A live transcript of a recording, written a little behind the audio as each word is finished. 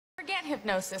cat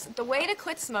hypnosis. The way to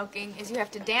quit smoking is you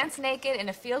have to dance naked in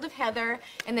a field of heather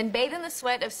and then bathe in the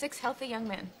sweat of 6 healthy young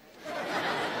men.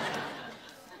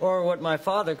 Or what my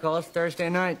father calls Thursday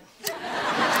night.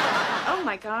 Oh,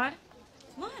 my God.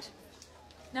 What?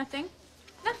 Nothing.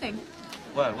 Nothing.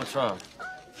 What? What's wrong?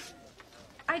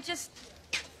 I just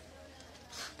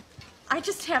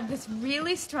have this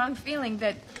really strong feeling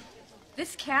that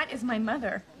this cat is my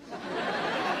mother.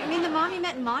 You mean the mom you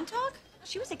met in Montauk?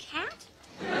 She was a cat?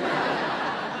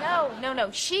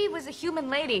 No. She was a human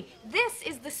lady. This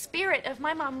is the spirit of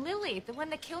my mom, Lily, the one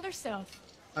that killed herself.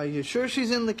 Are you sure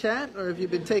she's in the cat, or have you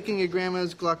been taking your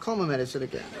grandma's glaucoma medicine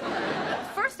again?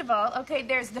 First of all, okay,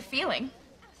 there's the feeling.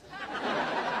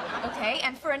 Okay,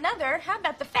 and for another, how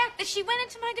about the fact that she went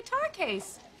into my guitar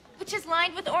case, which is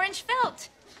lined with orange felt?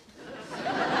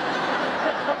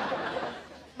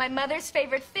 My mother's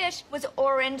favorite fish was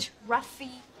orange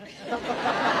roughy.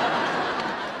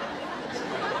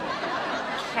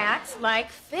 Cats like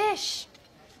fish.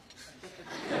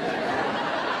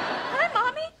 Hi,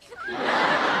 Mommy.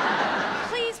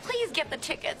 Please get the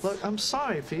tickets. Look, I'm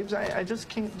sorry, Phoebes. I just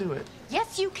can't do it.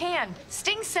 Yes, you can.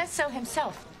 Sting says so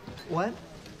himself. What?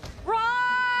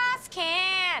 Ross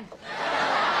can.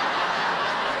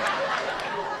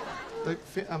 Look,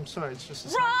 I'm sorry. It's just a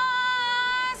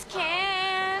Ross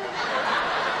can.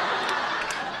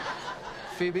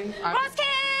 Phoebe, Ross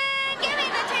can, give me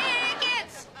the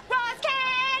tickets. Ross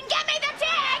can, give me the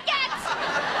tickets.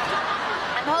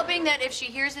 I'm hoping that if she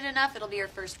hears it enough, it'll be her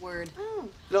first word. Oh.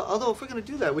 No, although if we're going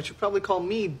to do that, we should probably call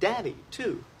me Daddy,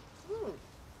 too. Ooh.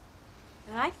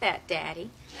 I like that,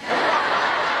 Daddy.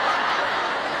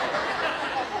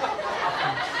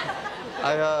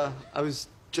 I was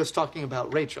just talking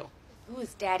about Rachel. Ooh,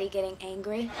 is Daddy getting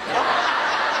angry?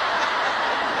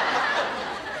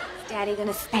 Is Daddy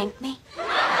gonna spank me?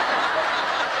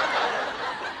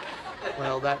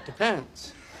 Well, that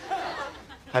depends.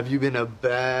 Have you been a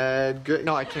bad girl?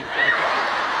 No, I can't.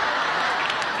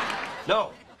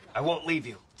 No, I won't leave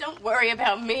you. Don't worry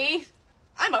about me.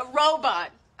 I'm a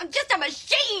robot. I'm just a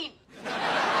machine.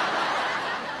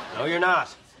 No, you're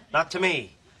not. Not to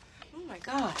me. Oh, my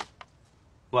God.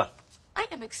 What? I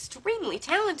am extremely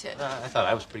talented. I thought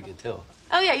I was pretty good, too.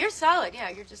 Oh, yeah, you're solid. Yeah,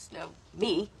 you're just,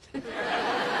 me.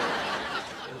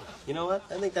 You know what?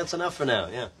 I think that's enough for now,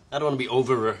 yeah. I don't want to be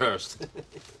over-rehearsed.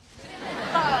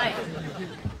 Fine.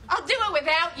 I'll do it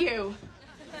without you.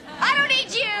 I don't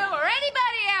need you or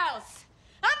anybody else.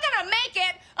 I'm gonna make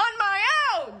it on my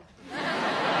own.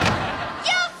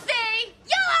 You'll see.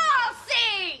 You'll all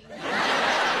see.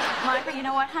 Monica, you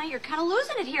know what, honey? You're kind of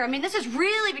losing it here. I mean, this is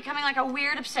really becoming like a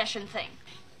weird obsession thing.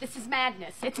 This is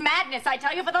madness. It's madness, I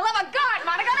tell you, for the love of God,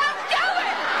 Monica, don't do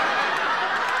it!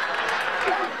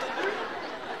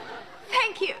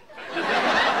 Thank you.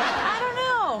 I don't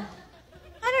know.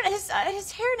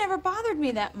 His hair never bothered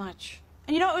me that much.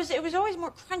 And you know, it was always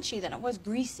more crunchy than it was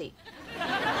greasy.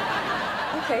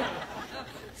 Okay.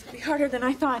 It's gonna be harder than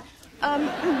I thought.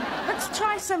 Let's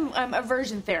try some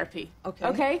aversion therapy. Okay.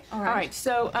 Okay? All right. All right.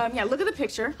 So, yeah, look at the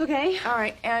picture. Okay. All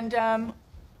right. And, Ow!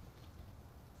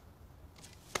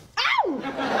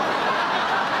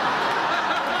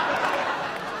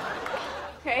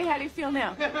 Okay, how do you feel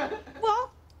now?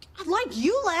 Well, I like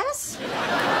you less.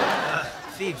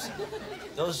 Phoebes,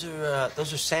 those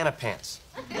are Santa pants.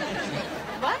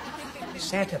 What?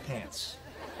 Santa pants.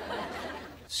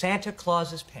 Santa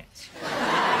Claus's pants.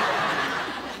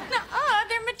 Nuh-uh,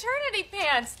 they're maternity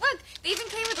pants. Look, they even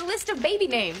came with a list of baby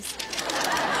names.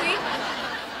 See?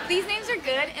 These names are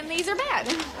good, and these are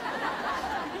bad.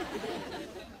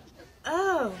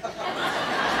 Oh.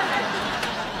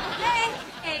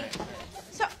 Hey.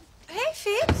 So, hey,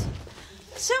 Phoebes.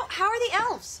 So, how are the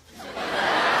elves?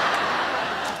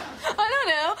 I don't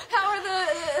know. How are the,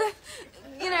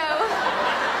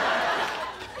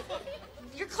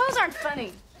 your clothes aren't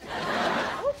funny.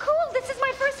 Oh, cool. This is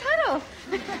my first huddle.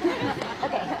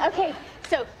 Okay.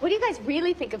 So, what do you guys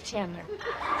really think of Chandler?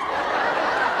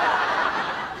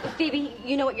 Phoebe,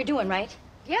 you know what you're doing, right?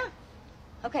 Yeah.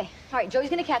 Okay. All right, Joey's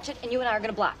gonna catch it, and you and I are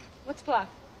gonna block. What's block?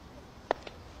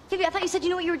 Phoebe, I thought you said you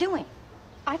knew what you were doing.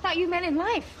 I thought you meant in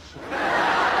life.